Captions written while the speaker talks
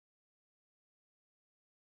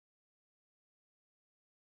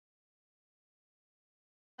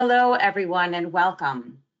Hello, everyone, and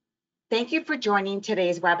welcome. Thank you for joining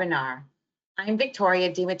today's webinar. I'm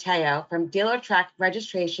Victoria DiMatteo from Dealertrack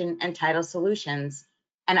Registration and Title Solutions,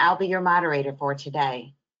 and I'll be your moderator for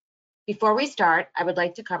today. Before we start, I would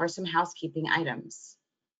like to cover some housekeeping items.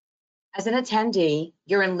 As an attendee,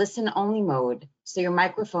 you're in listen-only mode, so your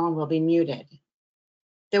microphone will be muted.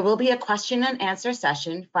 There will be a question and answer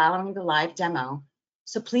session following the live demo,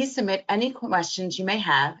 so please submit any questions you may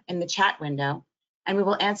have in the chat window, and we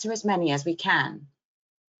will answer as many as we can.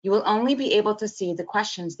 You will only be able to see the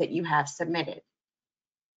questions that you have submitted.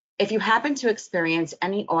 If you happen to experience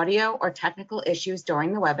any audio or technical issues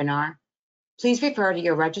during the webinar, please refer to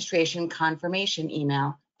your registration confirmation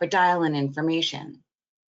email for dial-in information.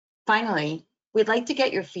 Finally, we'd like to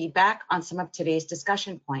get your feedback on some of today's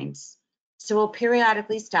discussion points, so we'll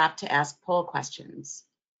periodically stop to ask poll questions.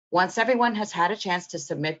 Once everyone has had a chance to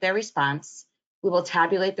submit their response, we will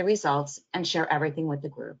tabulate the results and share everything with the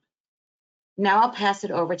group. Now I'll pass it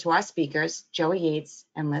over to our speakers, Joey Yates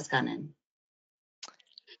and Liz Gunnan.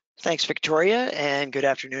 Thanks, Victoria, and good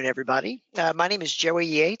afternoon, everybody. My name is Joey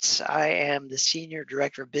Yates. I am the Senior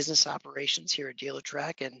Director of Business Operations here at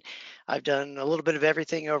Dealertrack, and I've done a little bit of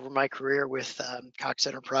everything over my career with Cox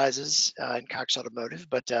Enterprises and Cox Automotive,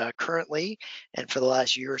 but currently, and for the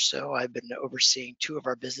last year or so, I've been overseeing two of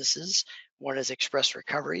our businesses. One is Express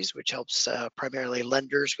Recoveries, which helps primarily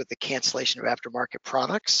lenders with the cancellation of aftermarket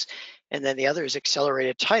products. And then the other is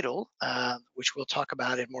Accelerated Title, which we'll talk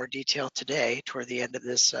about in more detail today toward the end of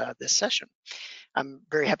this session. I'm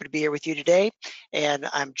very happy to be here with you today, and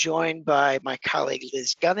I'm joined by my colleague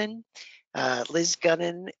Liz Gunnan. Liz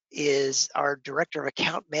Gunnan is our Director of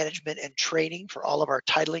Account Management and Training for all of our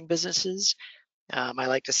titling businesses. I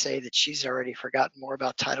like to say that she's already forgotten more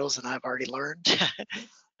about titles than I've already learned.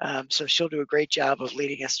 So she'll do a great job of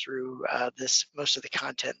leading us through most of the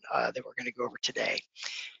content that we're going to go over today.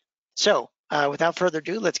 So without further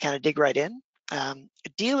ado, let's kind of dig right in.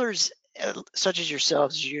 Dealers such as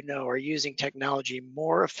yourselves, as you know, are using technology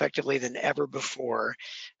more effectively than ever before.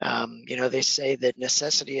 You know, they say that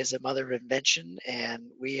necessity is the mother of invention, and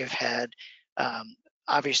we have had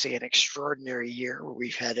obviously an extraordinary year where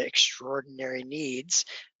we've had extraordinary needs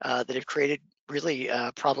that have created really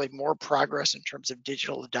probably more progress in terms of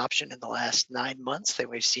digital adoption in the last 9 months than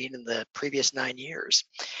we've seen in the previous 9 years.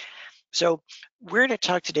 So we're going to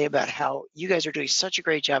talk today about how you guys are doing such a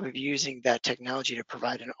great job of using that technology to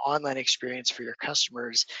provide an online experience for your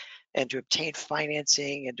customers and to obtain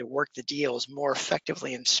financing and to work the deals more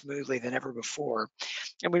effectively and smoothly than ever before.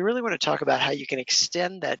 And we really want to talk about how you can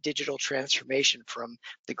extend that digital transformation from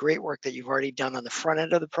the great work that you've already done on the front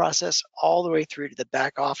end of the process all the way through to the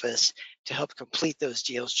back office to help complete those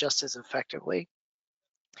deals just as effectively.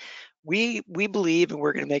 We believe, and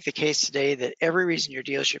we're going to make the case today, that every reason your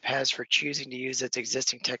dealership has for choosing to use its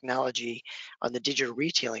existing technology on the digital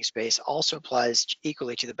retailing space also applies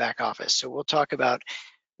equally to the back office. So we'll talk about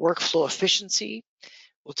workflow efficiency.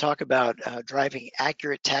 We'll talk about driving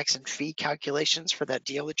accurate tax and fee calculations for that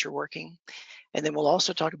deal that you're working. And then we'll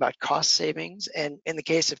also talk about cost savings. And in the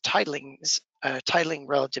case of titling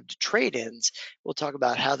relative to trade-ins, we'll talk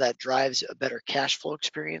about how that drives a better cash flow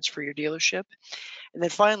experience for your dealership. And then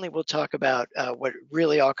finally, we'll talk about what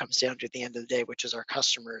really all comes down to at the end of the day, which is our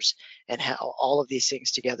customers and how all of these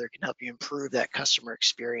things together can help you improve that customer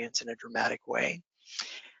experience in a dramatic way.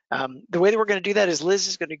 The way that we're going to do that is Liz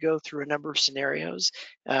is going to go through a number of scenarios.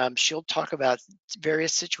 She'll talk about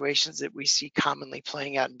various situations that we see commonly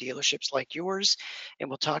playing out in dealerships like yours, and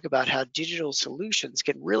we'll talk about how digital solutions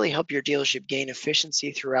can really help your dealership gain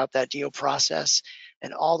efficiency throughout that deal process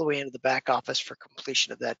and all the way into the back office for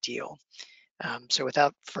completion of that deal. So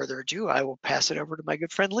without further ado, I will pass it over to my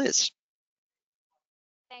good friend Liz.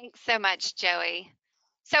 Thanks so much, Joey.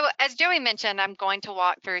 So as Joey mentioned, I'm going to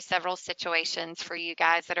walk through several situations for you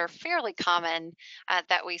guys that are fairly common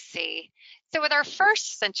that we see. So with our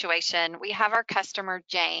first situation, we have our customer,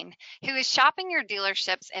 Jane, who is shopping your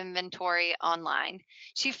dealership's inventory online.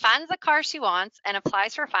 She finds the car she wants and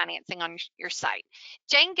applies for financing on your site.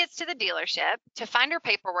 Jane gets to the dealership to find her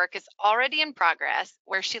paperwork is already in progress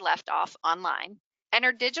where she left off online, and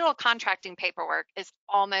her digital contracting paperwork is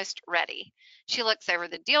almost ready. She looks over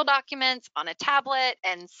the deal documents on a tablet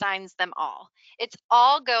and signs them all. It's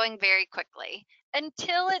all going very quickly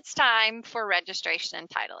until it's time for registration and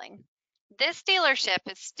titling. This dealership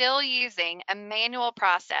is still using a manual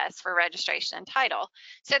process for registration and title,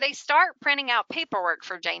 so they start printing out paperwork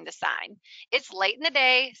for Jane to sign. It's late in the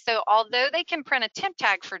day, so although they can print a temp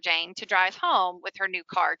tag for Jane to drive home with her new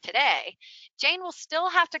car today, Jane will still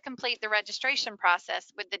have to complete the registration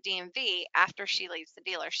process with the DMV after she leaves the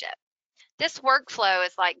dealership. This workflow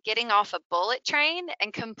is like getting off a bullet train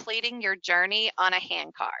and completing your journey on a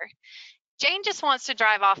handcar. Jane just wants to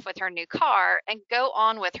drive off with her new car and go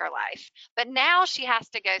on with her life, but now she has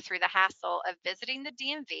to go through the hassle of visiting the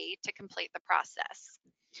DMV to complete the process.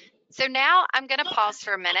 So now I'm going to pause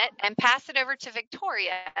for a minute and pass it over to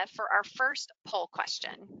Victoria for our first poll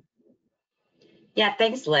question. Yeah,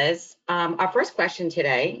 thanks, Liz. Our first question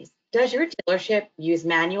today, does your dealership use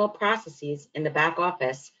manual processes in the back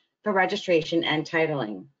office for registration and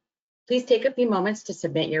titling? Please take a few moments to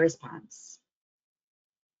submit your response.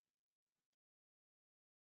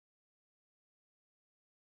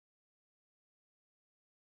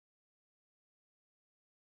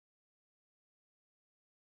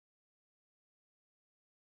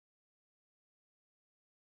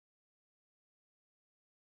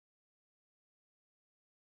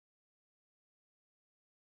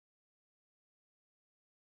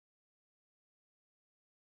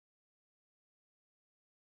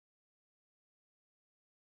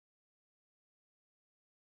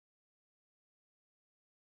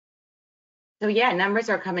 So yeah, numbers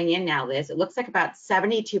are coming in now, Liz. It looks like about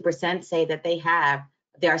 72% say that they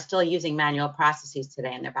are still using manual processes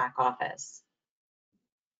today in their back office.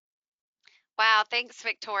 Wow, thanks,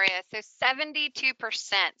 Victoria. So 72%.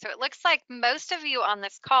 So it looks like most of you on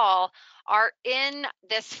this call are in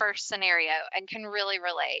this first scenario and can really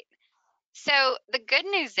relate. So the good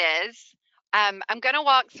news is I'm going to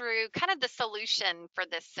walk through kind of the solution for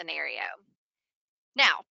this scenario.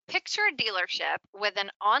 Now, picture a dealership with an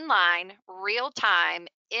online, real-time,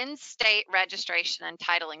 in-state registration and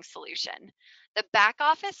titling solution. The back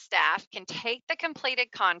office staff can take the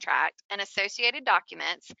completed contract and associated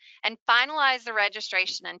documents and finalize the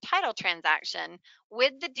registration and title transaction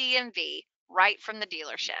with the DMV right from the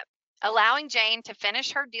dealership, allowing Jane to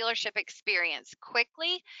finish her dealership experience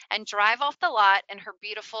quickly and drive off the lot in her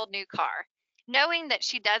beautiful new car, knowing that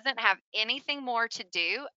she doesn't have anything more to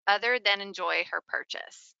do other than enjoy her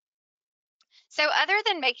purchase. So other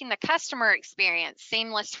than making the customer experience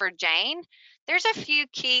seamless for Jane, there's a few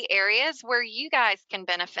key areas where you guys can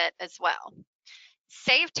benefit as well.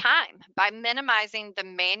 Save time by minimizing the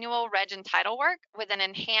manual reg and title work with an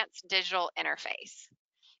enhanced digital interface.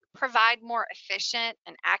 Provide more efficient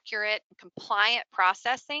and accurate and compliant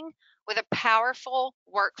processing with a powerful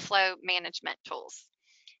workflow management tools.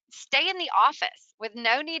 Stay in the office with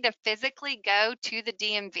no need to physically go to the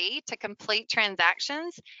DMV to complete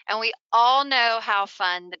transactions. And we all know how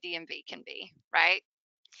fun the DMV can be, right?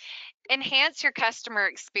 Enhance your customer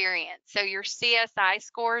experience so your CSI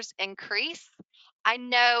scores increase. I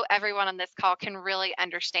know everyone on this call can really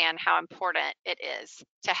understand how important it is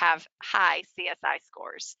to have high CSI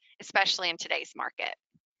scores, especially in today's market.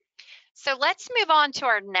 So let's move on to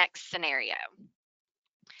our next scenario.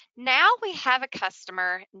 Now we have a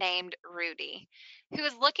customer named Rudy who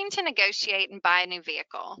is looking to negotiate and buy a new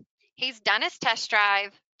vehicle. He's done his test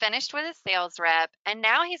drive, finished with his sales rep, and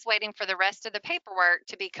now he's waiting for the rest of the paperwork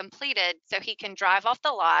to be completed so he can drive off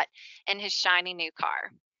the lot in his shiny new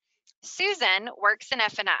car. Susan works in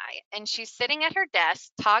F&I, and she's sitting at her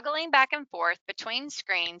desk toggling back and forth between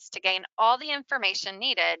screens to gain all the information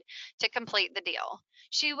needed to complete the deal.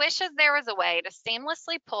 She wishes there was a way to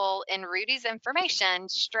seamlessly pull in Rudy's information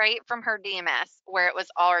straight from her DMS where it was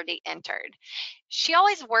already entered. She's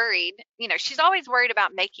always worried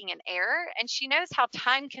about making an error, and she knows how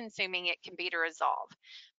time-consuming it can be to resolve.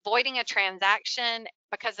 Voiding a transaction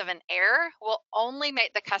because of an error will only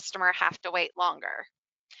make the customer have to wait longer.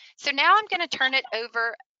 So now I'm going to turn it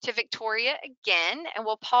over to Victoria again, and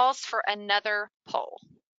we'll pause for another poll.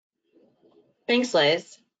 Thanks,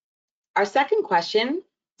 Liz. Our second question,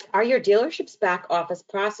 are your dealership's back office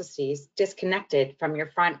processes disconnected from your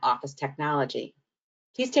front office technology?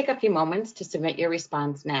 Please take a few moments to submit your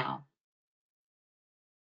response now.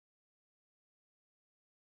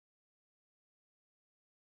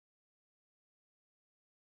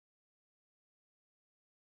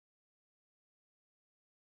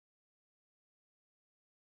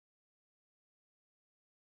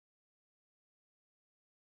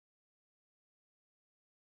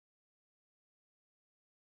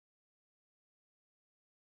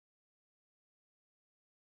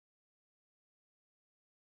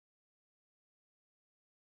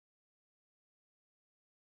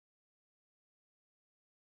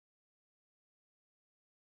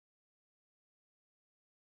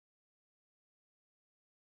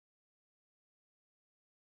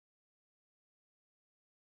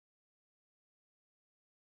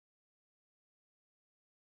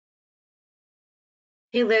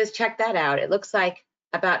 Hey, Liz, check that out. It looks like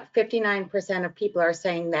about 59% of people are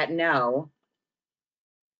saying that no,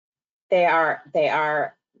 they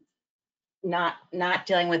are not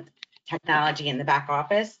dealing with technology in the back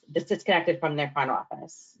office. This disconnected from their front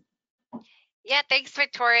office. Yeah, thanks,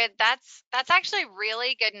 Victoria. That's actually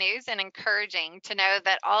really good news and encouraging to know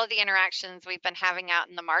that all of the interactions we've been having out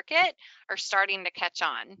in the market are starting to catch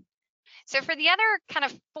on. So for the other kind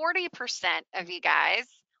of 40% of you guys,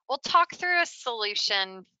 we'll talk through a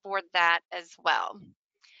solution for that as well.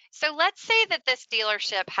 So let's say that this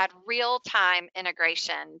dealership had real-time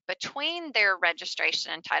integration between their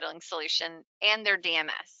registration and titling solution and their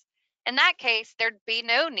DMS. In that case, there'd be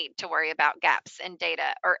no need to worry about gaps in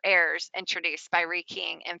data or errors introduced by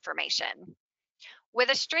rekeying information. With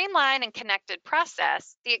a streamlined and connected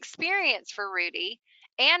process, the experience for Rudy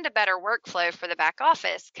and a better workflow for the back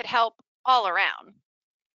office could help all around,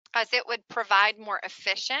 as it would provide more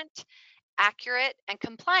efficient, accurate, and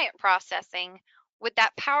compliant processing with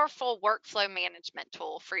that powerful workflow management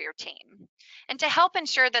tool for your team, and to help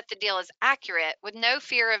ensure that the deal is accurate with no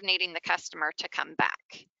fear of needing the customer to come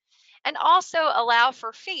back. And also allow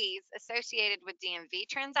for fees associated with DMV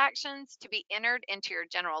transactions to be entered into your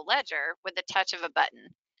general ledger with the touch of a button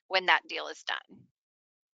when that deal is done.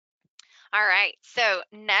 All right, so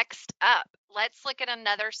next up, let's look at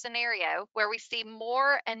another scenario where we see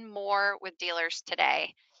more and more with dealers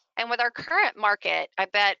today. And with our current market, I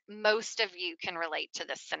bet most of you can relate to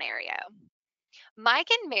this scenario. Mike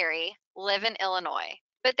and Mary live in Illinois,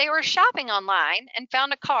 but they were shopping online and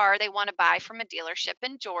found a car they want to buy from a dealership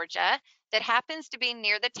in Georgia that happens to be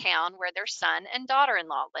near the town where their son and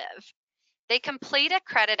daughter-in-law live. They complete a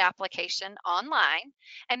credit application online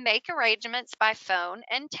and make arrangements by phone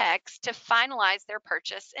and text to finalize their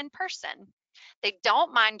purchase in person. They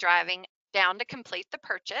don't mind driving down to complete the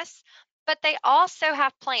purchase, but they also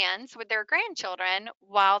have plans with their grandchildren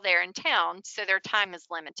while they're in town, so their time is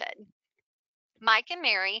limited. Mike and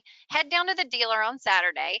Mary head down to the dealer on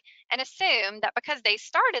Saturday and assume that because they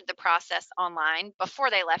started the process online before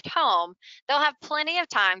they left home, they'll have plenty of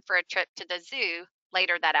time for a trip to the zoo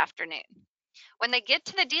later that afternoon. When they get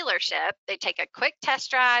to the dealership, they take a quick test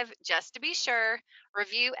drive just to be sure,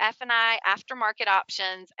 review F&I aftermarket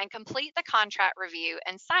options, and complete the contract review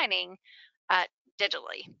and signing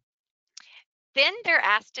digitally. Then they're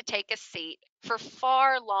asked to take a seat for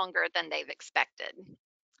far longer than they've expected.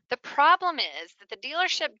 The problem is that the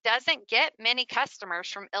dealership doesn't get many customers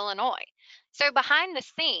from Illinois. So behind the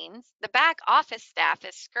scenes, the back office staff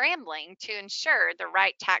is scrambling to ensure the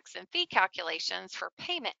right tax and fee calculations for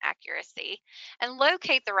payment accuracy and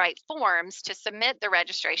locate the right forms to submit the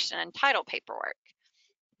registration and title paperwork.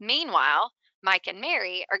 Meanwhile, Mike and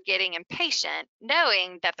Mary are getting impatient,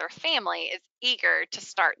 knowing that their family is eager to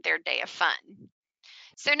start their day of fun.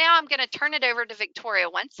 So now I'm going to turn it over to Victoria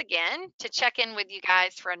once again to check in with you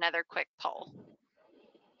guys for another quick poll.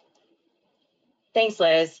 Thanks,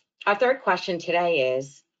 Liz. Our third question today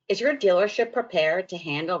is your dealership prepared to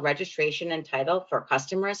handle registration and title for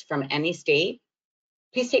customers from any state?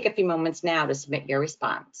 Please take a few moments now to submit your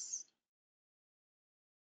response.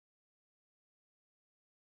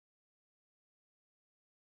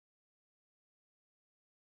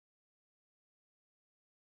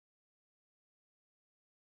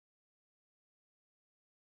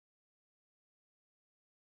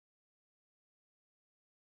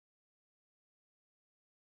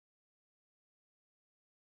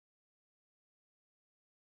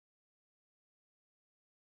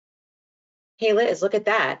 Hey, Liz, look at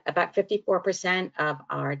that. About 54% of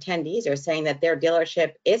our attendees are saying that their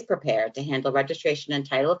dealership is prepared to handle registration and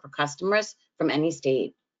title for customers from any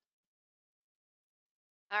state.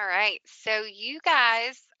 All right, so you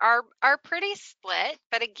guys are pretty split,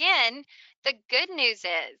 but again, the good news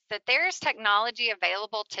is that there's technology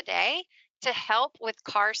available today to help with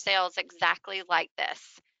car sales exactly like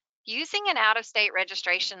this. Using an out-of-state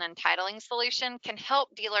registration and titling solution can help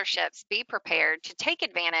dealerships be prepared to take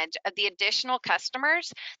advantage of the additional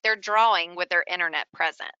customers they're drawing with their internet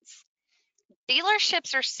presence.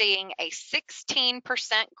 Dealerships are seeing a 16%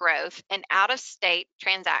 growth in out-of-state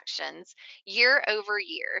transactions year over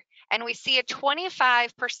year, and we see a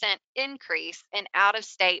 25% increase in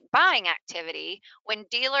out-of-state buying activity when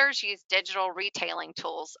dealers use digital retailing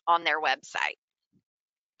tools on their website.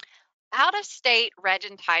 Out-of-state reg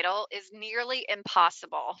and title is nearly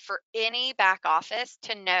impossible for any back office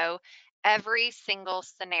to know every single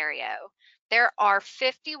scenario. There are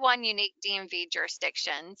 51 unique DMV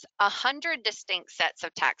jurisdictions, 100 distinct sets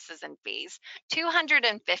of taxes and fees,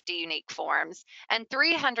 250 unique forms, and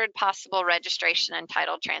 300 possible registration and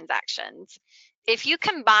title transactions. If you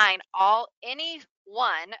combine any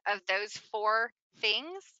one of those four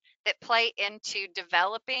things that play into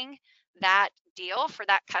developing that deal for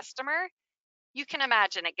that customer, you can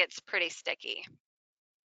imagine it gets pretty sticky.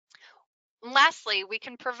 Lastly, we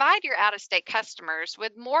can provide your out-of-state customers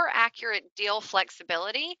with more accurate deal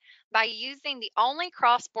flexibility by using the only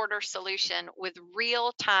cross-border solution with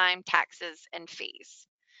real-time taxes and fees.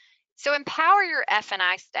 So empower your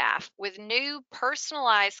F&I staff with new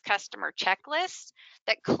personalized customer checklists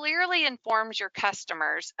that clearly informs your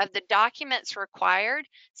customers of the documents required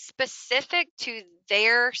specific to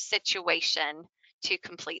their situation to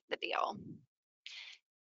complete the deal.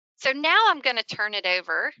 So now I'm going to turn it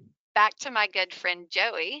over back to my good friend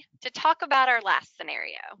Joey to talk about our last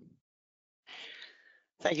scenario.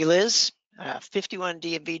 Thank you, Liz. 51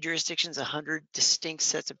 DMV jurisdictions, 100 distinct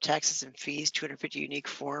sets of taxes and fees, 250 unique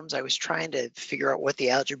forms. I was trying to figure out what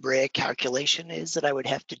the algebraic calculation is that I would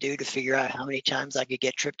have to do to figure out how many times I could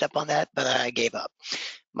get tripped up on that, but I gave up.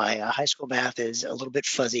 My high school math is a little bit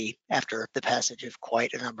fuzzy after the passage of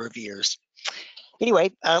quite a number of years.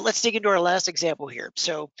 Anyway, let's dig into our last example here.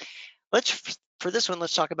 So for this one,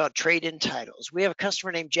 let's talk about trade-in titles. We have a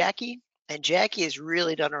customer named Jackie, and Jackie has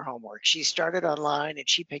really done her homework. She started online and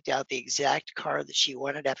she picked out the exact car that she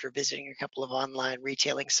wanted after visiting a couple of online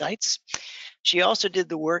retailing sites. She also did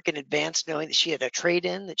the work in advance, knowing that she had a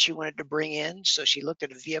trade-in that she wanted to bring in. So she looked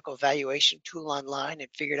at a vehicle valuation tool online and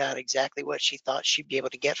figured out exactly what she thought she'd be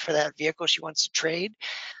able to get for that vehicle she wants to trade.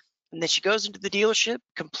 And then she goes into the dealership,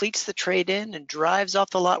 completes the trade-in, and drives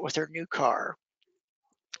off the lot with her new car.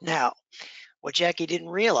 Now, what Jackie didn't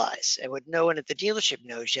realize, and what no one at the dealership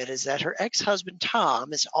knows yet, is that her ex-husband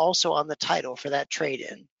Tom is also on the title for that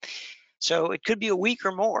trade-in. So it could be a week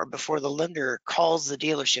or more before the lender calls the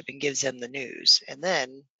dealership and gives them the news, and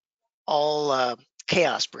then all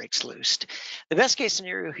chaos breaks loose. The best case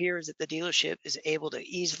scenario here is that the dealership is able to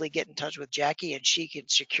easily get in touch with Jackie and she can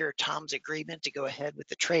secure Tom's agreement to go ahead with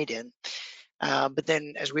the trade-in. But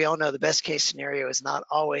then, as we all know, the best case scenario is not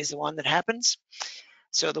always the one that happens.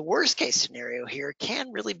 So the worst case scenario here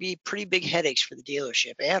can really be pretty big headaches for the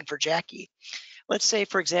dealership and for Jackie. Let's say,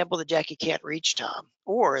 for example, that Jackie can't reach Tom,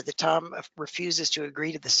 or that Tom refuses to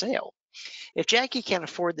agree to the sale. If Jackie can't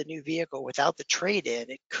afford the new vehicle without the trade-in,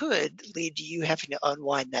 it could lead to you having to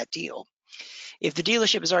unwind that deal. If the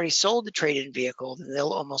dealership has already sold the trade-in vehicle, then they'll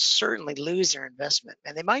almost certainly lose their investment,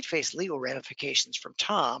 and they might face legal ramifications from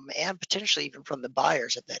Tom and potentially even from the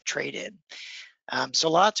buyers of that trade-in.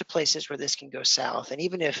 So lots of places where this can go south. And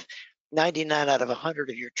even if 99 out of 100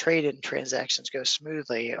 of your trade-in transactions go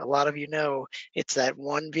smoothly, a lot of you know it's that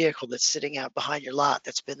one vehicle that's sitting out behind your lot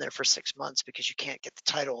that's been there for 6 months because you can't get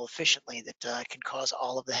the title efficiently that can cause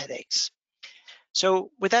all of the headaches.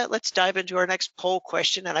 So with that, let's dive into our next poll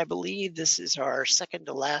question. And I believe this is our second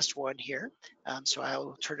to last one here. So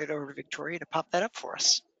I'll turn it over to Victoria to pop that up for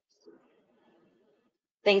us.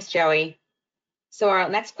 Thanks, Joey. So our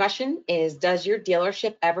next question is, does your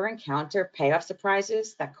dealership ever encounter payoff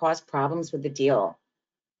surprises that cause problems with the deal?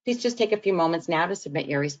 Please just take a few moments now to submit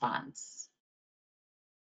your response.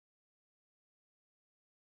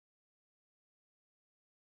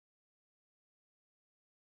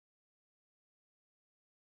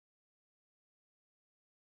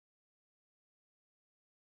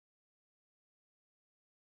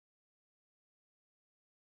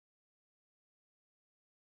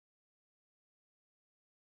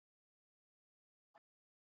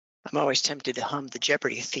 I'm always tempted to hum the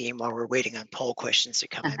Jeopardy theme while we're waiting on poll questions to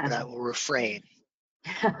come in, but I will refrain.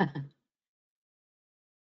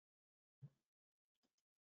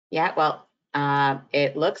 Yeah, well,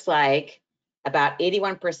 it looks like about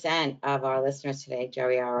 81% of our listeners today,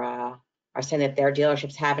 Joey, are saying that their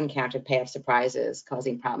dealerships have encountered payoff surprises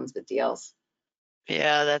causing problems with deals.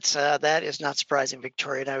 Yeah, that is not surprising,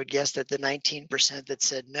 Victoria. And I would guess that the 19% that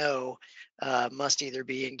said no must either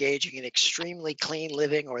be engaging in extremely clean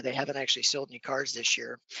living or they haven't actually sold any cars this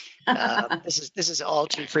year. This is all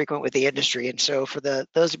too frequent with the industry. And so for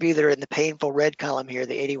those of you that are in the painful red column here,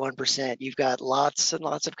 the 81%, you've got lots and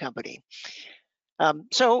lots of company.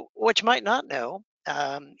 So what you might not know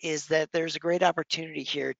is that there's a great opportunity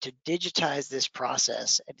here to digitize this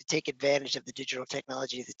process and to take advantage of the digital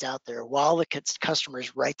technology that's out there while the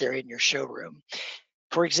customer's right there in your showroom.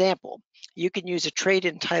 For example, you can use a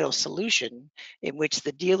trade-in title solution in which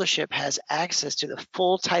the dealership has access to the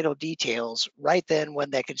full title details right then when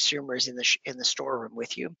that consumer is in the storeroom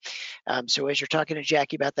with you. So as you're talking to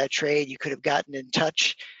Jackie about that trade, you could have gotten in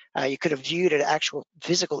touch. You could have viewed an actual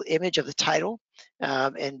physical image of the title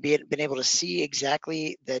and been able to see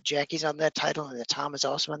exactly that Jackie's on that title and that Tom is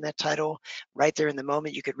also on that title. Right there in the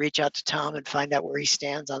moment, you could reach out to Tom and find out where he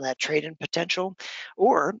stands on that trade-in potential.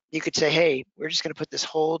 Or you could say, hey, we're just going to put this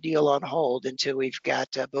whole deal on hold until we've got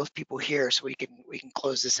both people here so we can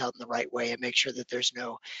close this out in the right way and make sure that there's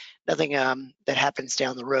nothing that happens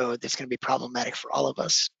down the road that's going to be problematic for all of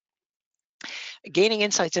us. Gaining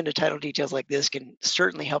insights into title details like this can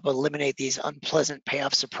certainly help eliminate these unpleasant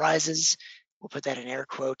payoff surprises. We'll put that in air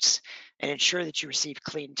quotes, and ensure that you receive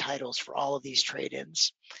clean titles for all of these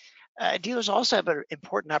trade-ins. Dealers also have an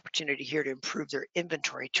important opportunity here to improve their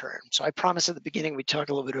inventory turn. So I promised at the beginning we'd talk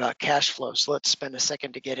a little bit about cash flow. So let's spend a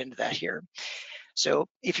second to get into that here. So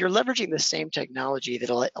if you're leveraging the same technology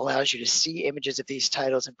that allows you to see images of these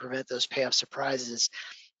titles and prevent those payoff surprises,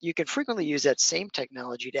 you can frequently use that same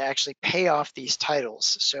technology to actually pay off these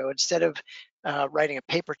titles. So instead of writing a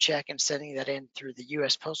paper check and sending that in through the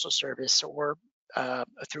US Postal Service or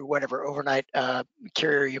through whatever overnight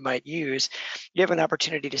carrier you might use, you have an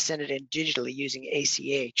opportunity to send it in digitally using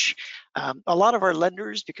ACH. A lot of our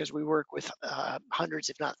lenders, because we work with hundreds,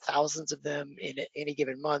 if not thousands of them in any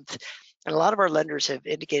given month, and a lot of our lenders have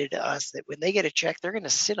indicated to us that when they get a check, they're going to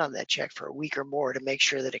sit on that check for a week or more to make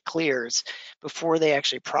sure that it clears before they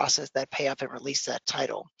actually process that payoff and release that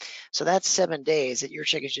title. So that's 7 days that your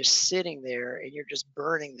check is just sitting there and you're just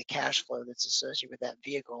burning the cash flow that's associated with that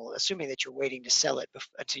vehicle, assuming that you're waiting to sell it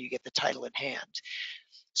until you get the title in hand.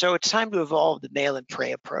 So it's time to evolve the mail and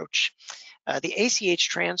pray approach. The ACH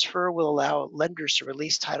transfer will allow lenders to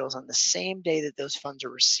release titles on the same day that those funds are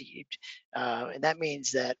received. And that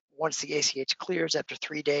means that once the ACH clears after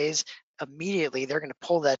 3 days, immediately they're going to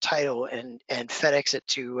pull that title and FedEx it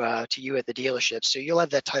to you at the dealership. So you'll have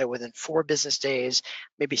that title within 4 business days,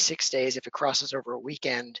 maybe 6 days if it crosses over a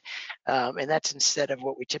weekend. And that's instead of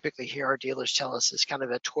what we typically hear our dealers tell us is kind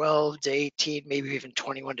of a 12 to 18, maybe even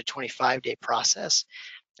 21 to 25 day process.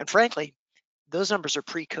 And frankly, those numbers are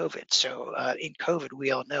pre-COVID. So in COVID,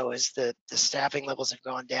 we all know as the staffing levels have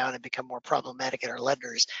gone down and become more problematic at our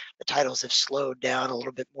lenders, the titles have slowed down a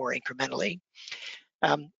little bit more incrementally.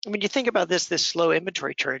 When you think about this slow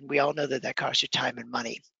inventory turn, we all know that that costs you time and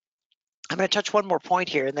money. I'm going to touch one more point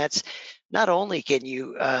here, and that's not only can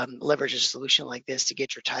you leverage a solution like this to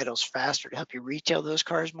get your titles faster to help you retail those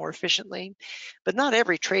cars more efficiently, but not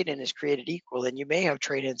every trade-in is created equal, and you may have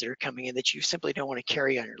trade-ins that are coming in that you simply don't want to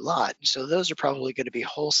carry on your lot. And so those are probably going to be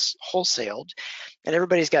wholesaled, and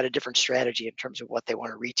everybody's got a different strategy in terms of what they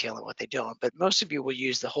want to retail and what they don't. But most of you will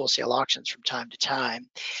use the wholesale auctions from time to time.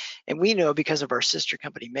 And we know because of our sister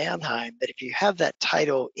company, Manheim, that if you have that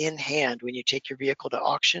title in hand when you take your vehicle to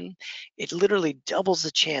auction, it literally doubles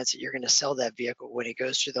the chance that you're going to sell that vehicle when it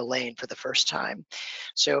goes through the lane for the first time.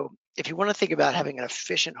 So if you want to think about having an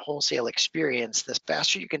efficient wholesale experience, the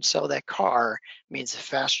faster you can sell that car means the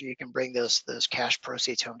faster you can bring those cash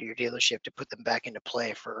proceeds home to your dealership to put them back into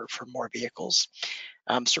play for more vehicles.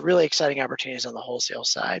 So really exciting opportunities on the wholesale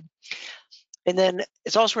side. And then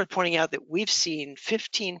it's also worth pointing out that we've seen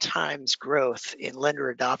 15 times growth in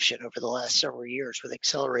lender adoption over the last several years with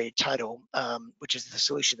accelerated title, which is the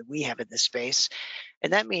solution that we have in this space.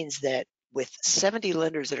 And that means that with 70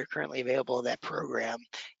 lenders that are currently available in that program,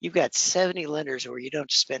 you've got 70 lenders where you don't have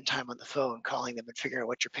to spend time on the phone calling them and figuring out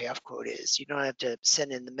what your payoff quote is. You don't have to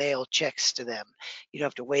send in the mail checks to them. You don't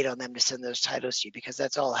have to wait on them to send those titles to you because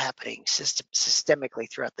that's all happening systemically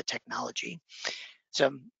throughout the technology. So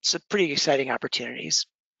some pretty exciting opportunities.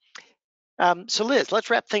 So Liz, let's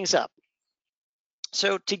wrap things up.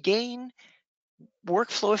 So to gain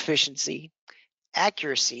workflow efficiency,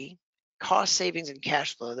 accuracy, cost savings, and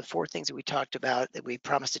cash flow, the 4 things that we talked about that we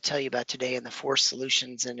promised to tell you about today, and the 4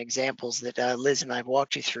 solutions and examples that Liz and I have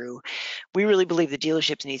walked you through, we really believe the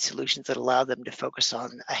dealerships need solutions that allow them to focus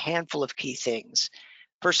on a handful of key things.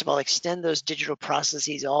 First of all, extend those digital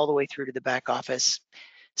processes all the way through to the back office.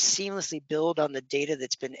 Seamlessly build on the data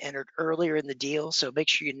that's been entered earlier in the deal. So make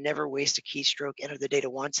sure you never waste a keystroke, enter the data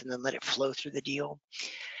once and then let it flow through the deal.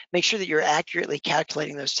 Make sure that you're accurately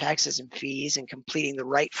calculating those taxes and fees and completing the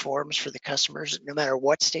right forms for the customers, no matter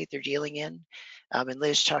what state they're dealing in. And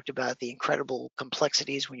Liz talked about the incredible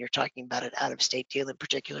complexities when you're talking about an out-of-state deal in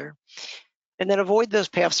particular. And then avoid those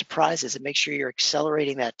payoff surprises and make sure you're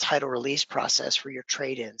accelerating that title release process for your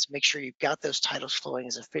trade-ins. Make sure you've got those titles flowing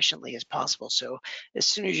as efficiently as possible. So as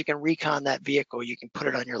soon as you can recon that vehicle, you can put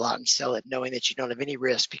it on your lot and sell it, knowing that you don't have any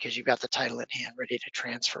risk because you've got the title in hand ready to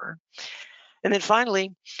transfer. And then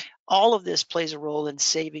finally, all of this plays a role in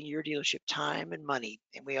saving your dealership time and money.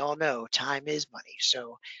 And we all know time is money.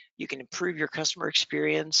 So you can improve your customer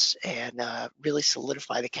experience and really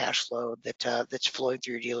solidify the cash flow that's flowing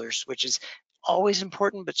through your dealers, which is always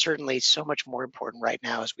important, but certainly so much more important right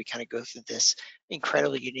now as we kind of go through this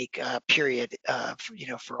incredibly unique period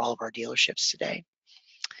for all of our dealerships today.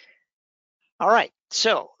 All right,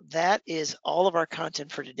 so that is all of our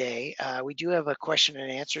content for today. We do have a question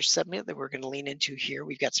and answer segment that we're going to lean into here.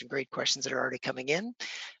 We've got some great questions that are already coming in.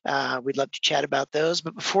 We'd love to chat about those,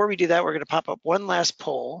 but before we do that, we're going to pop up one last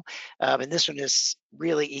poll, and this one is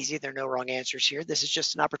really easy. There are no wrong answers here. This is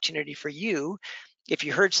just an opportunity for you. If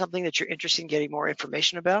you heard something that you're interested in getting more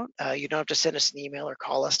information about, you don't have to send us an email or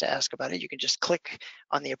call us to ask about it. You can just click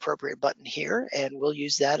on the appropriate button here, and we'll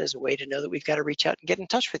use that as a way to know that we've got to reach out and get in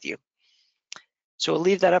touch with you. So we'll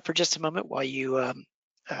leave that up for just a moment while you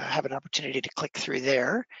have an opportunity to click through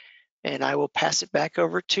there, and I will pass it back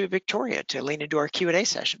over to Victoria to lean into our Q&A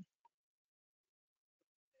session.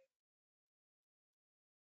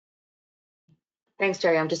 Thanks,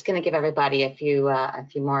 Jerry. I'm just going to give everybody a few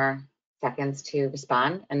more seconds to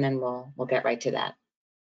respond, and then we'll get right to that.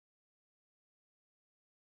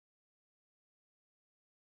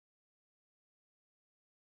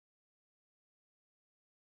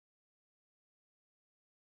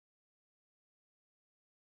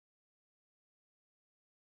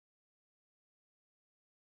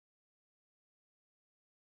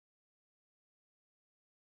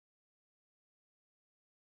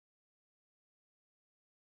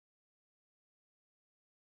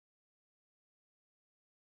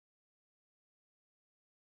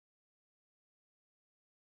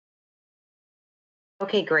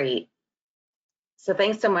 Okay, great. So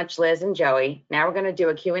thanks so much, Liz and Joey. Now we're going to do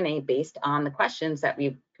a Q&A based on the questions that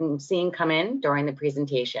we've been seeing come in during the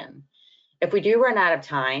presentation. If we do run out of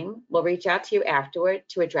time, we'll reach out to you afterward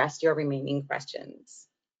to address your remaining questions.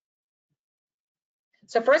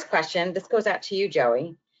 So first question, this goes out to you,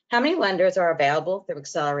 Joey. How many lenders are available through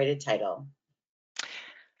Accelerated Title?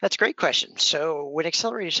 That's a great question. So when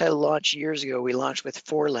Accelerated Title launched years ago, we launched with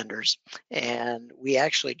 4 lenders, and we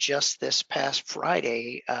actually just this past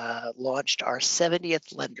Friday launched our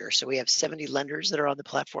 70th lender. So we have 70 lenders that are on the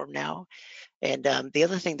platform now. And the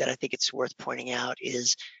other thing that I think it's worth pointing out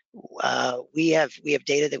is we have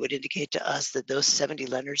data that would indicate to us that those 70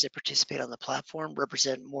 lenders that participate on the platform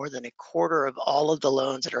represent more than a quarter of all of the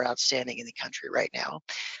loans that are outstanding in the country right now.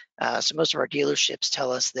 So most of our dealerships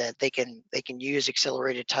tell us that they can use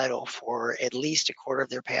Accelerated Title for at least a quarter of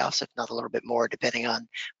their payoffs, if not a little bit more, depending on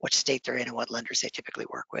what state they're in and what lenders they typically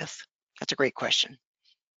work with. That's a great question.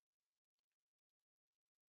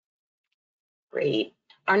 Great.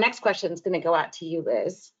 Our next question is going to go out to you,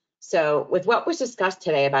 Liz. So with what was discussed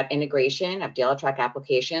today about integration of Dealertrack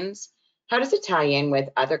applications, how does it tie in with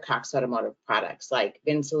other Cox Automotive products like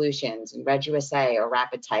VIN Solutions and Reg USA or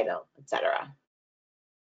Rapid Title, et cetera?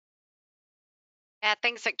 Yeah,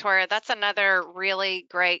 thanks, Victoria. That's another really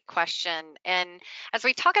great question. And as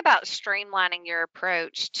we talk about streamlining your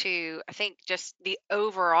approach to, I think, just the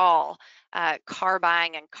overall car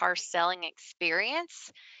buying and car selling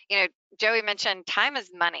experience, Joey mentioned time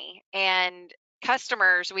is money, and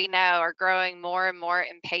customers we know are growing more and more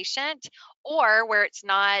impatient, or where it's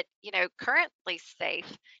not, currently safe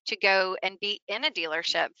to go and be in a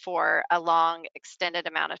dealership for a long, extended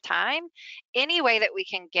amount of time. Any way that we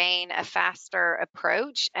can gain a faster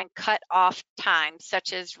approach and cut off time,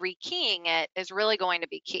 such as rekeying it, is really going to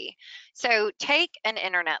be key. So take an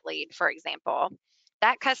internet lead, for example.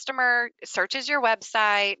 That customer searches your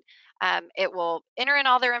website. It will enter in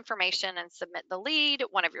all their information and submit the lead.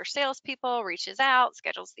 One of your salespeople reaches out,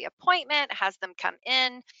 schedules the appointment, has them come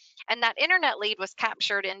in, and that internet lead was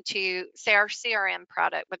captured into, say, our CRM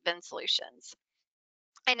product with VIN Solutions.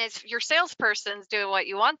 And if your salesperson's doing what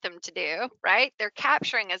you want them to do, right, they're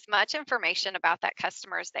capturing as much information about that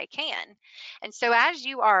customer as they can. And so as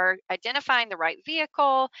you are identifying the right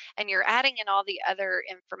vehicle and you're adding in all the other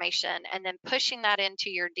information and then pushing that into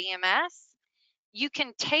your DMS, you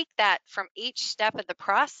can take that from each step of the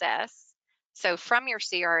process. So from your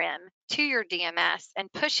CRM to your DMS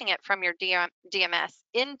and pushing it from your DMS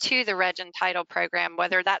into the Reg and Title program,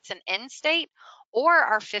 whether that's an end state or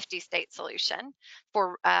our 50-state solution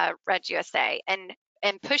for Reg USA, and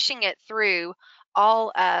pushing it through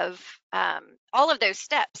all of those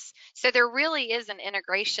steps. So there really is an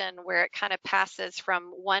integration where it kind of passes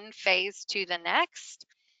from one phase to the next,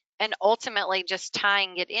 and ultimately just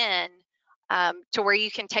tying it in to where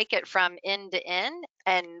you can take it from end to end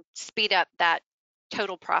and speed up that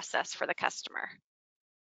total process for the customer.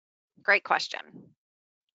 Great question.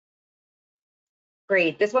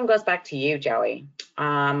 Great. This one goes back to you, Joey.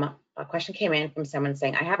 A question came in from someone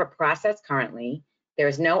saying, I have a process currently. There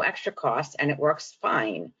is no extra cost and it works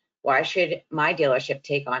fine. Why should my dealership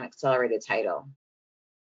take on Accelerated Title?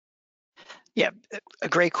 Yeah, a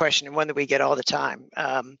great question, and one that we get all the time.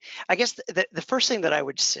 I guess the first thing that I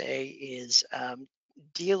would say is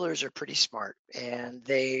dealers are pretty smart and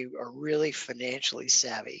they are really financially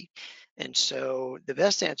savvy. And so the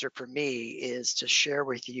best answer for me is to share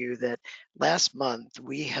with you that last month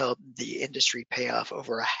we helped the industry pay off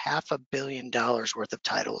over $500 million worth of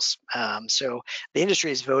titles. So the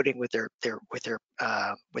industry is voting with their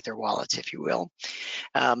wallets, if you will.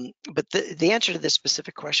 But the answer to this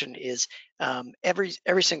specific question is every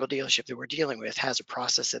single dealership that we're dealing with has a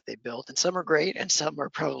process that they built, and some are great and some are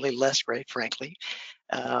probably less great, frankly.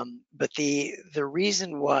 But the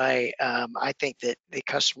reason why I think that the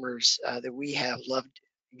customers that we have loved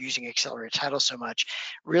using accelerated title so much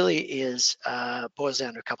really is boils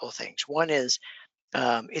down to a couple of things. One is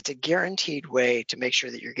it's a guaranteed way to make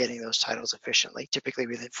sure that you're getting those titles efficiently, typically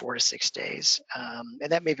within 4 to 6 days.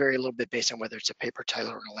 And that may vary a little bit based on whether it's a paper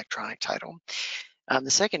title or an electronic title.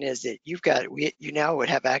 The second is that you now would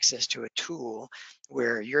have access to a tool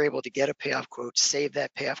where you're able to get a payoff quote, save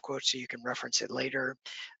that payoff quote so you can reference it later.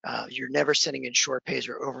 You're never sitting in short pays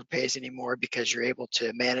or overpays anymore because you're able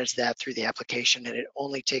to manage that through the application, and it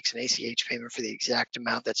only takes an ACH payment for the exact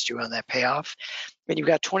amount that's due on that payoff. And you've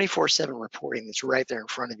got 24/7 reporting that's right there in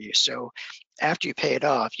front of you. So after you pay it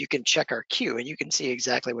off, you can check our queue and you can see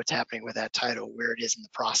exactly what's happening with that title, where it is in the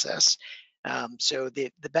process. So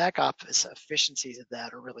the back office efficiencies of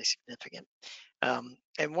that are really significant.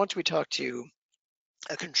 And once we talk to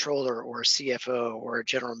a controller or a CFO or a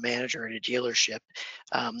general manager at a dealership,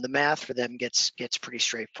 the math for them gets pretty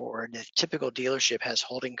straightforward. The typical dealership has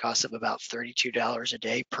holding costs of about $32 a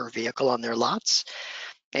day per vehicle on their lots.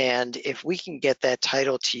 And if we can get that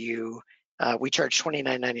title to you, we charge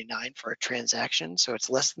 $29.99 for a transaction, so it's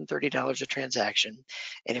less than $30 a transaction.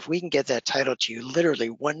 And if we can get that title to you literally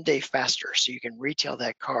 1 day faster, so you can retail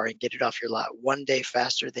that car and get it off your lot 1 day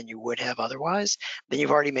faster than you would have otherwise, then you've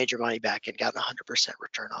already made your money back and gotten 100%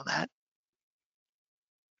 return on that.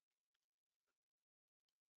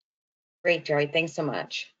 Great, Jerry. Thanks so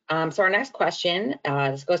much. So our next question,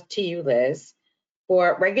 this goes to you, Liz.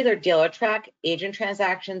 For regular Dealertrack agent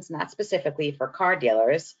transactions, not specifically for car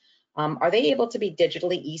dealers, are they able to be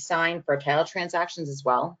digitally e-signed for title transactions as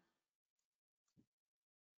well?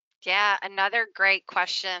 Yeah, another great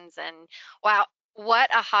questions. And wow, what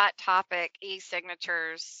a hot topic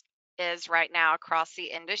e-signatures is right now across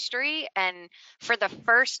the industry. And for the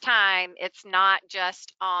first time, it's not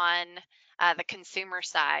just on the consumer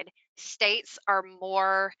side. States are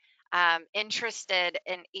more interested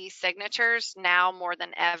in e-signatures now more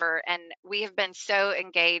than ever. And we have been so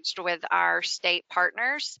engaged with our state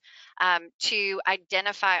partners to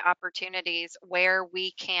identify opportunities where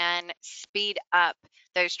we can speed up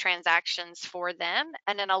those transactions for them.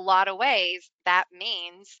 And in a lot of ways, that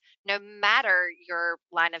means no matter your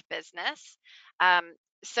line of business,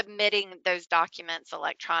 submitting those documents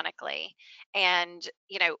electronically. And,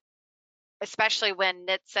 you know, especially when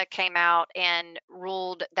NHTSA came out and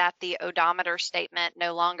ruled that the odometer statement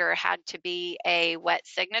no longer had to be a wet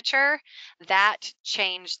signature, that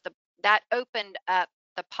that opened up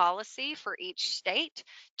the policy for each state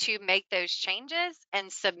to make those changes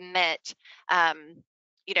and submit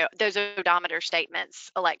those odometer statements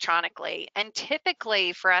electronically. And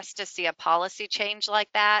typically for us to see a policy change like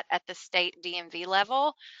that at the state DMV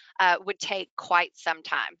level would take quite some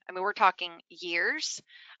time. I mean, we're talking years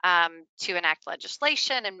to enact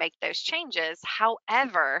legislation and make those changes.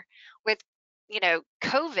 However, with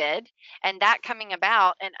COVID and that coming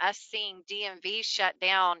about and us seeing DMV shut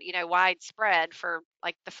down, widespread for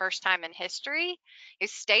like the first time in history,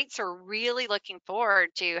 states are really looking forward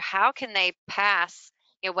to how can they pass,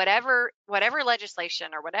 whatever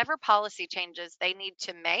legislation or whatever policy changes they need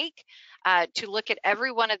to make to look at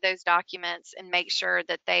every one of those documents and make sure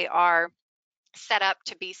that they are set up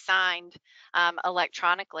to be signed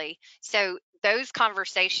electronically. So those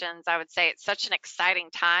conversations, I would say it's such an exciting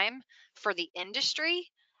time for the industry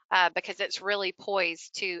because it's really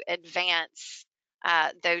poised to advance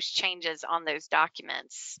those changes on those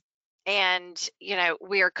documents. And,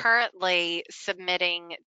 we are currently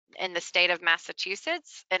submitting in the state of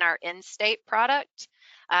Massachusetts in our in-state product.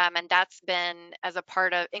 And that's been as a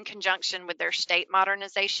part of, in conjunction with their state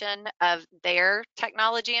modernization of their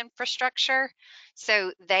technology infrastructure.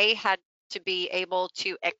 So they had to be able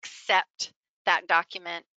to accept that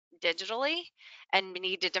document digitally, and we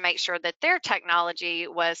needed to make sure that their technology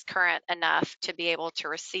was current enough to be able to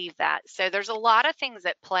receive that. So there's a lot of things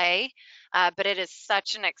at play, but it is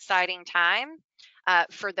such an exciting time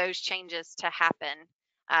for those changes to happen.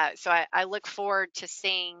 So I look forward to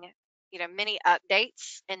seeing, many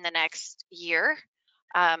updates in the next year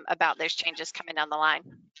about those changes coming down the line.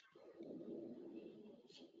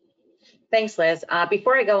 Thanks, Liz.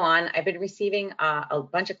 Before I go on, I've been receiving a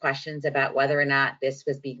bunch of questions about whether or not this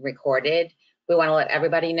was being recorded. We want to let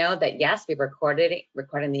everybody know that yes, we've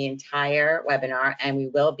recording the entire webinar, and we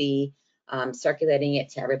will be circulating it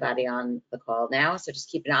to everybody on the call now. So just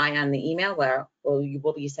keep an eye on the email where we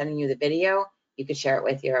will be sending you the video. You can share it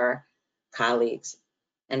with your colleagues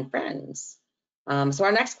and friends. So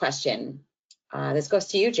our next question, this goes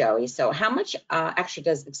to you, Joey. So how much extra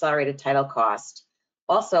does accelerated title cost?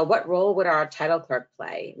 Also, what role would our title clerk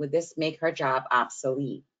play? Would this make her job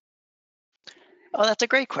obsolete? Oh, that's a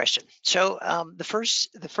great question. So the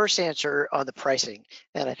first answer on the pricing,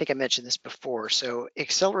 and I think I mentioned this before. So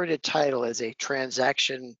accelerated title is a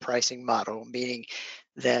transaction pricing model, meaning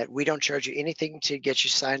that we don't charge you anything to get you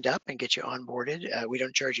signed up and get you onboarded. We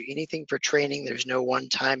don't charge you anything for training. There's no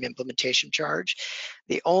one-time implementation charge.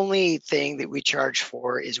 The only thing that we charge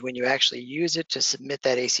for is when you actually use it to submit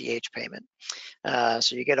that ACH payment.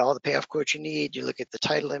 So you get all the payoff quotes you need, you look at the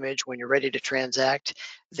title image. When you're ready to transact,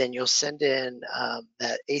 then you'll send in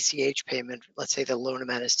that ACH payment. Let's say the loan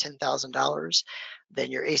amount is $10,000. Then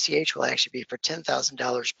your ACH will actually be for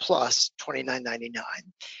 $10,000 plus $29.99.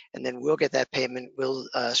 And then we'll get that payment, we'll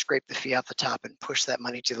scrape the fee off the top and push that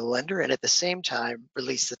money to the lender, and at the same time,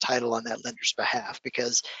 release the title on that lender's behalf,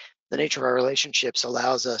 because the nature of our relationships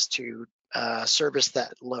allows us to service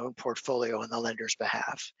that loan portfolio on the lender's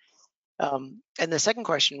behalf. And the second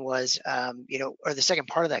question was, or the second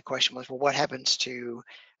part of that question was, well, what happens to,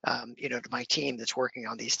 to my team that's working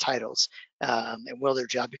on these titles? And will their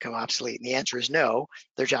job become obsolete? And the answer is no,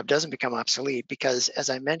 their job doesn't become obsolete, because as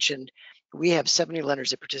I mentioned, we have 70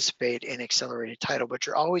 lenders that participate in accelerated title, but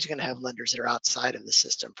you're always going to have lenders that are outside of the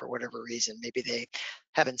system for whatever reason. Maybe they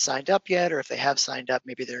haven't signed up yet, or if they have signed up,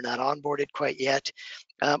 maybe they're not onboarded quite yet.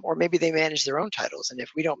 Or maybe they manage their own titles. And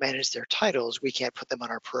if we don't manage their titles, we can't put them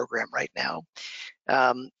on our program right now.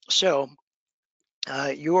 So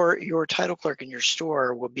your title clerk in your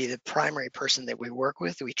store will be the primary person that we work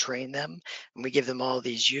with. We train them and we give them all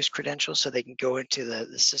these use credentials so they can go into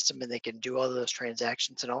the system and they can do all of those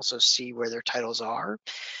transactions and also see where their titles are.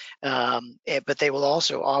 But they will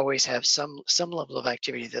also always have some level of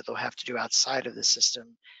activity that they'll have to do outside of the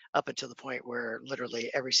system, up until the point where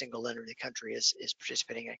literally every single lender in the country is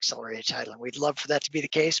participating in accelerated title. And we'd love for that to be the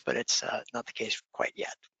case, but it's not the case quite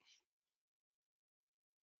yet.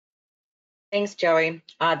 Thanks, Joey.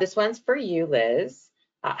 This one's for you, Liz.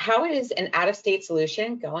 How is an out-of-state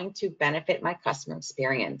solution going to benefit my customer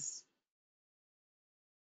experience?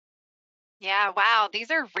 Yeah, wow,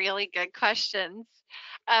 these are really good questions.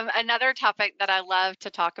 Another topic that I love to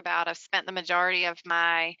talk about, I've spent the majority of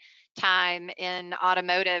my time in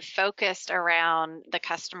automotive focused around the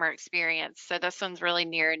customer experience. So this one's really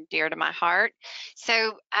near and dear to my heart.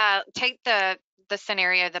 So take the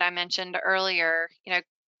scenario that I mentioned earlier,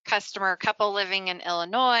 customer couple living in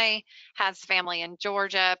Illinois, has family in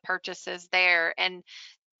Georgia, purchases there. And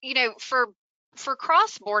for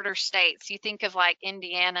cross-border states, you think of like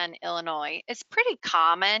Indiana and Illinois, it's pretty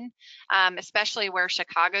common, especially where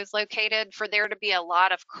Chicago's located, for there to be a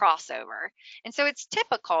lot of crossover. And so it's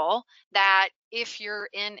typical that if you're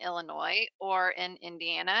in Illinois or in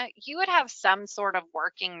Indiana, you would have some sort of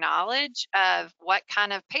working knowledge of what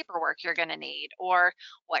kind of paperwork you're going to need or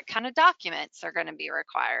what kind of documents are going to be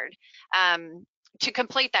required to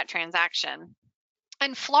complete that transaction.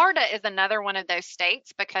 And Florida is another one of those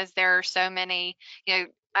states because there are so many,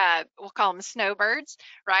 we'll call them snowbirds,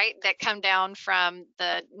 right, that come down from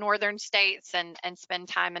the northern states and spend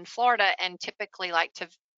time in Florida and typically like to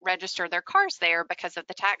register their cars there because of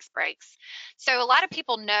the tax breaks. So a lot of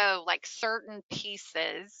people know like certain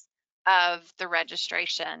pieces of the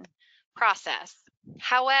registration process.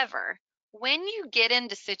 However, when you get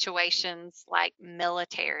into situations like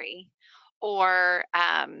military or,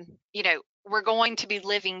 we're going to be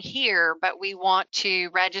living here, but we want to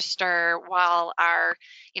register while our,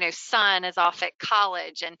 son is off at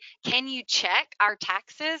college. And can you check our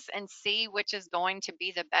taxes and see which is going to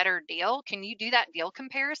be the better deal? Can you do that deal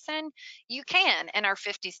comparison? You can in our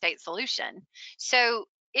 50-state solution. So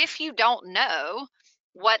if you don't know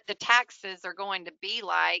what the taxes are going to be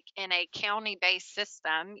like in a county-based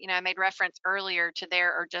system, I made reference earlier to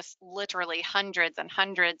there are just literally hundreds and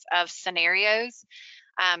hundreds of scenarios.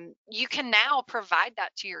 You can now provide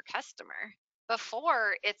that to your customer.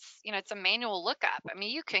 Before it's a manual lookup. I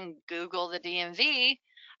mean, you can Google the DMV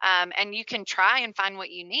and you can try and find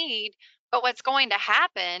what you need, but what's going to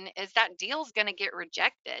happen is that deal's going to get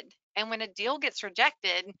rejected. And when a deal gets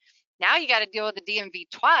rejected, now you got to deal with the DMV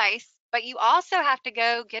twice, but you also have to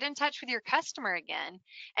go get in touch with your customer again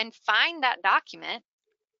and find that document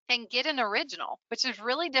and get an original, which is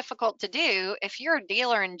really difficult to do if you're a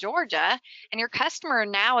dealer in Georgia and your customer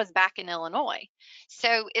now is back in Illinois.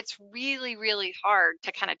 So it's really, really hard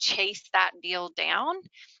to kind of chase that deal down.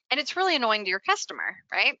 And it's really annoying to your customer,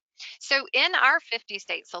 right? So in our 50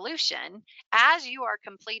 state solution, as you are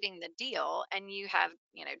completing the deal and you have,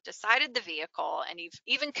 decided the vehicle and you've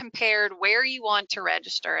even compared where you want to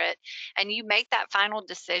register it and you make that final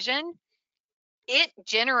decision, it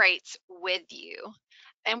generates with you.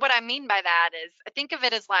 And what I mean by that is, I think of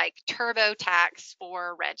it as like TurboTax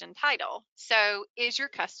for reg and title. So is your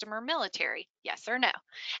customer military? Yes or no?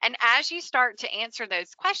 And as you start to answer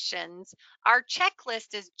those questions, our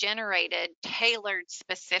checklist is generated tailored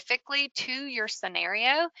specifically to your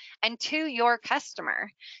scenario and to your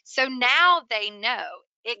customer. So now they know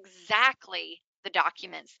exactly the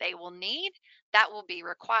documents they will need that will be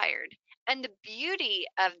required. And the beauty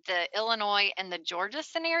of the Illinois and the Georgia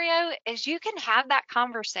scenario is you can have that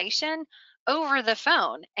conversation over the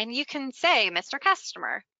phone and you can say, Mr.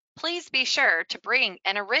 Customer, please be sure to bring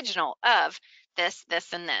an original of this,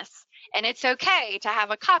 this, and this. And it's okay to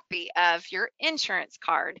have a copy of your insurance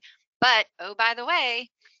card. But, oh, by the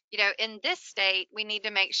way, in this state, we need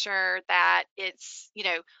to make sure that it's,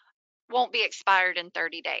 won't be expired in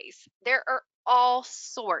 30 days. There are all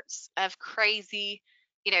sorts of crazy,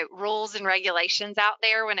 rules and regulations out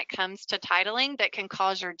there when it comes to titling that can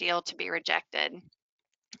cause your deal to be rejected.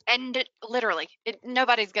 And literally,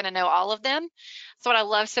 nobody's going to know all of them. So what I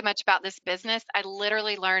love so much about this business, I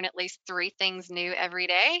literally learn at least 3 things new every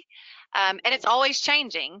day, and it's always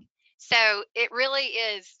changing. So it really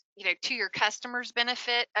is, to your customers'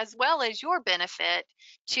 benefit as well as your benefit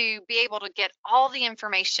to be able to get all the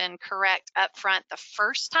information correct up front the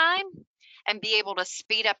first time and be able to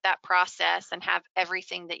speed up that process and have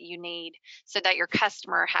everything that you need so that your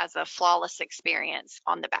customer has a flawless experience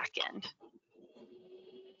on the back end.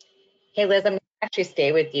 Hey, Liz, I'm going to actually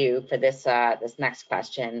stay with you for this next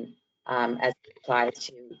question as it applies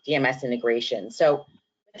to DMS integration. So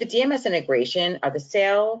with the DMS integration, are the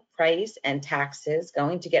sale price and taxes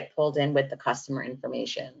going to get pulled in with the customer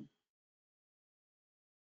information?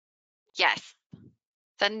 Yes,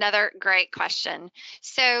 it's another great question.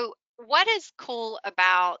 So what is cool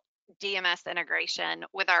about DMS integration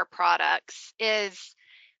with our products is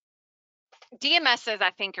DMSs,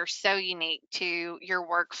 I think, are so unique to your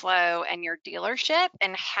workflow and your dealership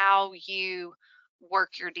and how you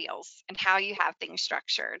work your deals and how you have things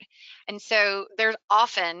structured. And so there's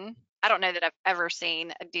often, I don't know that I've ever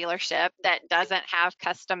seen a dealership that doesn't have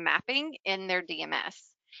custom mapping in their DMS.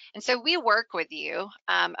 And so we work with you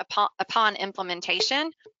upon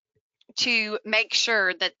implementation to make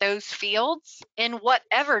sure that those fields in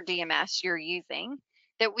whatever DMS you're using,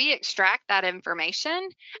 that we extract that information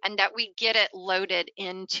and that we get it loaded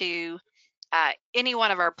into any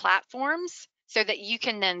one of our platforms so that you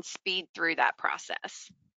can then speed through that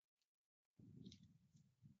process.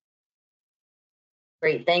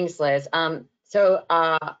 Great, thanks, Liz. So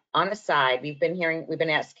on a side, we've been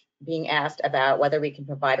being asked about whether we can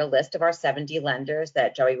provide a list of our 70 lenders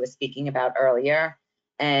that Joey was speaking about earlier.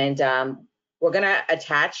 And we're going to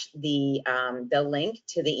attach the link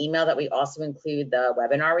to the email that we also include the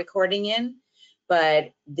webinar recording in.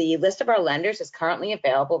 But the list of our lenders is currently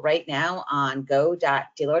available right now on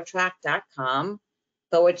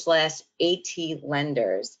go.dealertrack.com/AT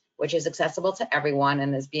lenders, which is accessible to everyone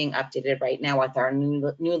and is being updated right now with our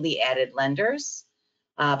newly added lenders.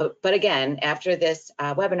 But again, after this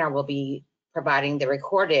webinar, we'll be providing the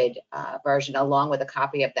recorded version along with a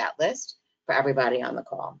copy of that list for everybody on the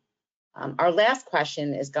call. Our last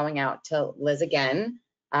question is going out to Liz again.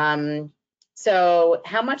 So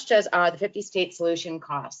how much does the 50 state solution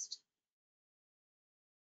cost?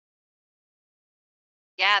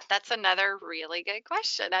 Yeah, that's another really good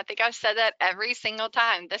question. I think I've said that every single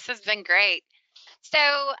time. This has been great. So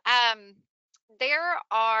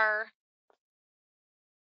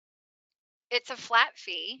it's a flat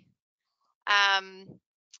fee.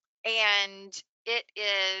 And it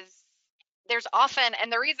is, there's often,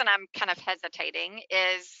 and the reason I'm kind of hesitating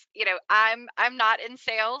is, I'm not in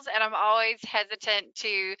sales and I'm always hesitant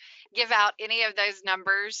to give out any of those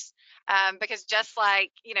numbers because just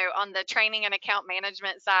like, on the training and account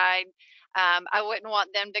management side, I wouldn't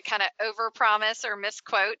want them to kind of overpromise or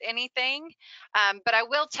misquote anything. But I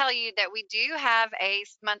will tell you that we do have a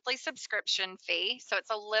monthly subscription fee. So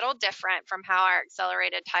it's a little different from how our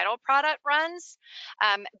accelerated title product runs.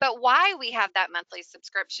 But why we have that monthly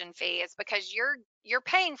subscription fee is because you're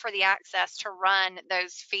paying for the access to run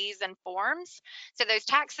those fees and forms. So those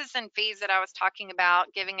taxes and fees that I was talking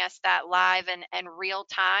about, giving us that live and real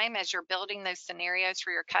time as you're building those scenarios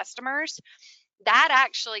for your customers, that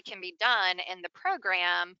actually can be done in the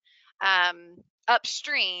program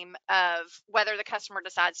upstream of whether the customer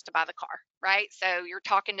decides to buy the car, right? So you're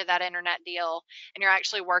talking to that internet deal and you're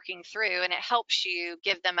actually working through, and it helps you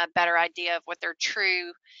give them a better idea of what their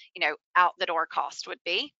true, out the door cost would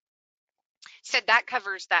be. So that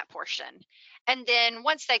covers that portion. And then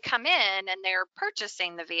once they come in and they're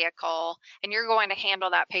purchasing the vehicle and you're going to handle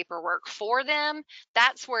that paperwork for them,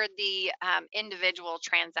 that's where the individual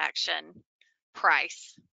transaction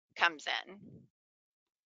price comes in.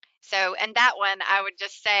 So, and that one, I would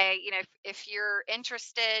just say, if you're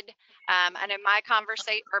interested, I know my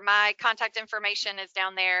conversation or my contact information is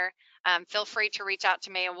down there. Feel free to reach out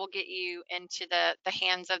to me and we'll get you into the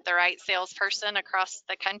hands of the right salesperson across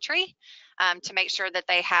the country to make sure that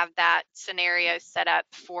they have that scenario set up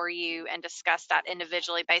for you and discuss that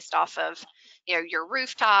individually based off of, your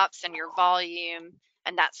rooftops and your volume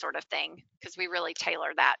and that sort of thing, because we really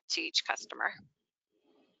tailor that to each customer.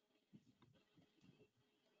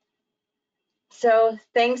 So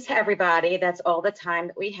thanks to everybody. That's all the time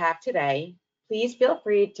that we have today. Please feel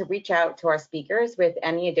free to reach out to our speakers with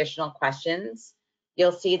any additional questions.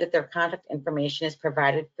 You'll see that their contact information is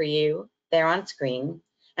provided for you there on screen.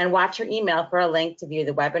 And watch your email for a link to view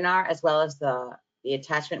the webinar, as well as the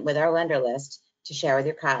attachment with our lender list to share with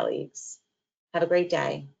your colleagues. Have a great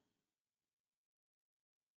day.